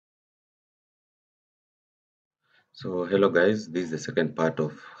So hello guys, this is the second part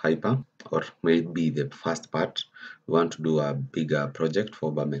of Hyper, or maybe the first part. We want to do a bigger project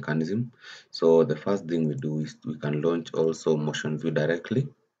for bar mechanism. So the first thing we do is we can launch also motion view directly.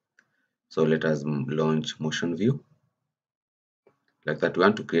 So let us launch motion view. Like that, we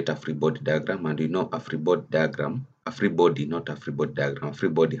want to create a free body diagram, and you know a free body diagram, a free body, not a free body diagram. A free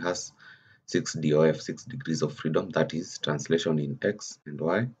body has 6 DOF, 6 degrees of freedom, that is translation in X and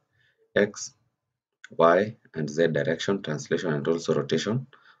Y, X, Y and Z direction, translation and also rotation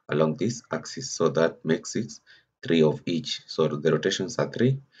along this axis. So that makes it 3 of each. So the rotations are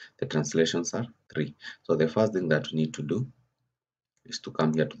 3, the translations are 3. So the first thing that we need to do is to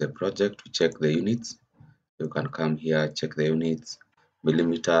come here to the project, we check the units. You can come here, check the units,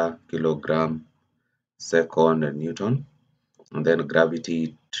 millimeter, kilogram, second and Newton. And then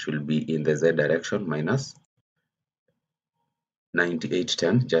gravity should be in the Z direction minus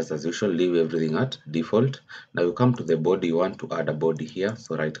 9810, just as usual. Leave everything at default. Now you come to the body, you want to add a body here,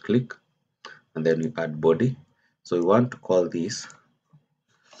 so right click and then you add body. So you want to call this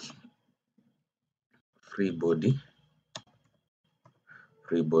free body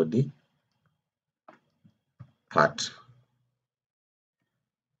part.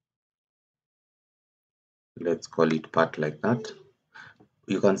 Let's call it part like that.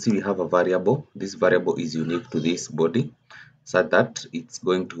 You can see we have a variable. This variable is unique to this body, so that it's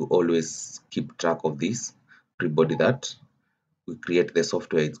going to always keep track of this free body that we create. The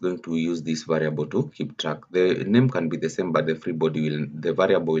software it's going to use this variable to keep track. The name can be the same, but the free body will, the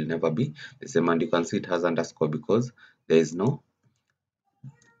variable will never be the same. And you can see it has underscore because there is no,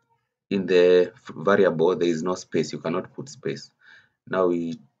 in the variable there is no space. You cannot put space. Now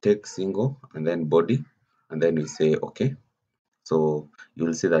we take single and then body, and then we say okay. So you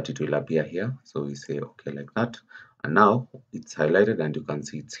will see that it will appear here. So we say okay like that, and now it's highlighted and you can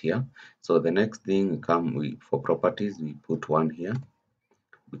see it's here. So the next thing for properties, we put one here,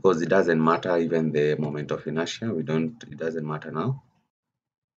 because it doesn't matter even the moment of inertia. It doesn't matter now.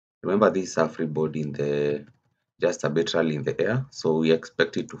 Remember, this is a free body in the just arbitrarily in the air, so we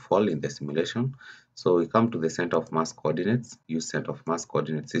expect it to fall in the simulation. So we come to the center of mass coordinates, use center of mass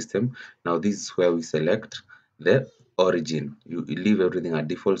coordinate system. Now this is where we select the origin. You leave everything at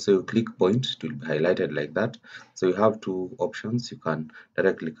default, so you click point, it will be highlighted like that. So you have two options. You can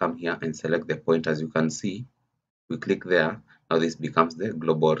directly come here and select the point. As you can see, we click there. Now this becomes the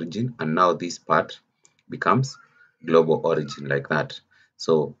global origin, and now this part becomes global origin like that.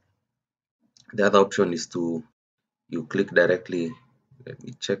 So the other option is to, you click directly. Let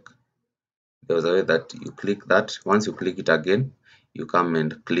me check. There was a way that you click that. Once you click it again, you come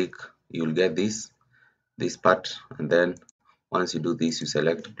and click, you'll get this part, and then once you do this, you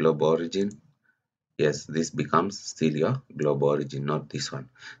select global origin. Yes, this becomes still your global origin, not this one.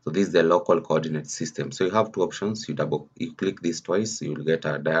 So this is the local coordinate system. So you have two options. You click this twice, you will get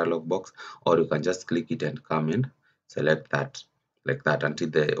a dialog box, or you can just click it and come and select that like that until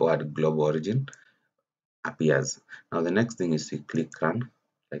the word global origin appears. Now the next thing is to click run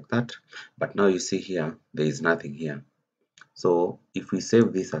like that. But now you see here there is nothing here. So if we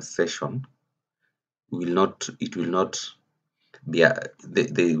save this as session, it will not be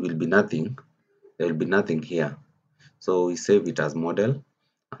there will be nothing. There will be nothing here. So we save it as model,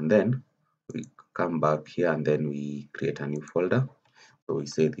 and then we come back here and then we create a new folder. So we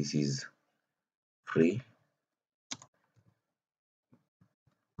say this is free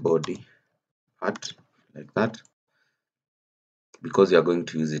body part like that, because we are going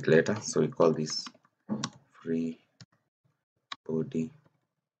to use it later. So we call this free body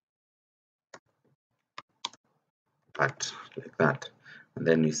part like that, and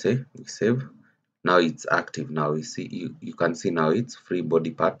then we save. Now it's active. Now you can see now it's free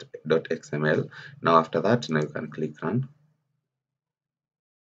body part .xml. Now after that, now you can click run.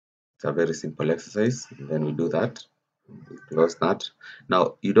 It's a very simple exercise. And then we do that, we close that.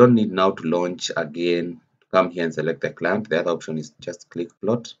 Now you don't need now to launch again. Come here and select the client. The other option is just click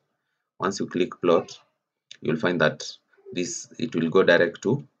plot. Once you click plot, you'll find that it will go direct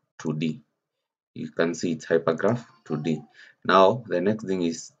to 2D. You can see it's hypergraph 2D. Now the next thing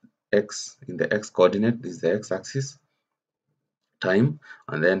is X. In the X coordinate, this is the X axis, time,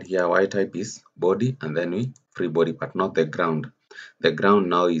 and then here Y type is body, and then we free body part, not the ground. The ground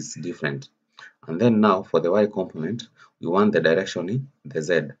now is different. And then now for the Y component, we want the direction in the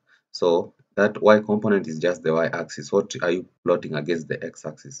Z. So that Y component is just the Y axis. What are you plotting against the X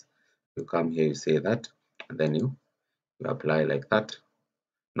axis? You come here, you say that, and then you apply like that.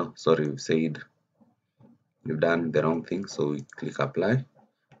 No, sorry, you've done the wrong thing, so we click apply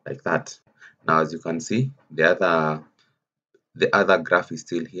like that. Now as you can see, the other graph is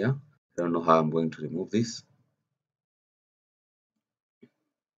still here. I don't know how I'm going to remove this.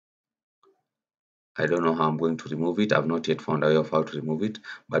 I don't know how I'm going to remove it. I've not yet found a way of how to remove it,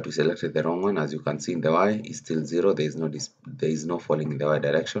 but we selected the wrong one. As you can see, in the Y is still 0. There is no falling in the Y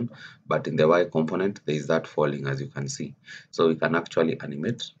direction, but in the Y component there is that falling, as you can see. So we can actually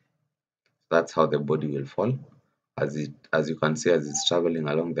animate. That's how the body will fall. As you can see, as it's traveling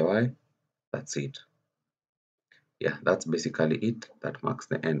along the Y. That's it. Yeah, that's basically it. That marks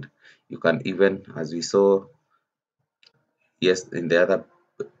the end. You can even, as we saw, yes, in the other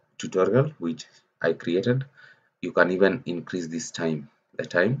tutorial which I created, you can even increase this time, the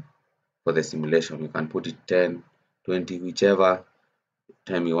time for the simulation. You can put it 10, 20, whichever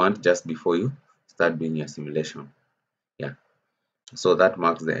time you want, just before you start doing your simulation. Yeah, so that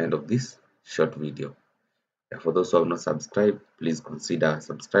marks the end of this short video. Yeah, for those who have not subscribed, please consider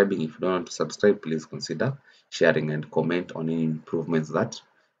subscribing. If you don't want to subscribe, please consider sharing and comment on any improvements that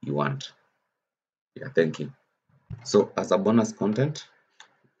you want. Yeah, thank you. So as a bonus content,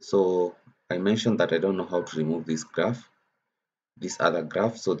 so I mentioned that I don't know how to remove this graph, this other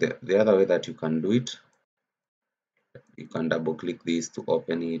graph. So the other way that you can do it, you can double click this to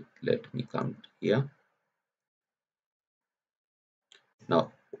open it. Let me come here.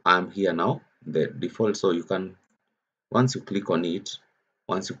 Now I'm here now, the default. So you can, once you click on it,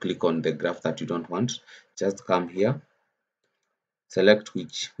 once you click on the graph that you don't want, just come here, select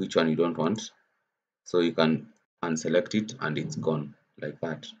which one you don't want. So you can unselect it and it's gone like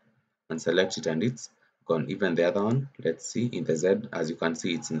that, and select it and it's gone. Even the other one, let's see, in the Z, as you can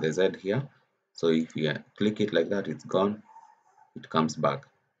see, it's in the Z here. So if you click it like that, it's gone, it comes back.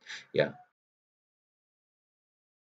 Yeah,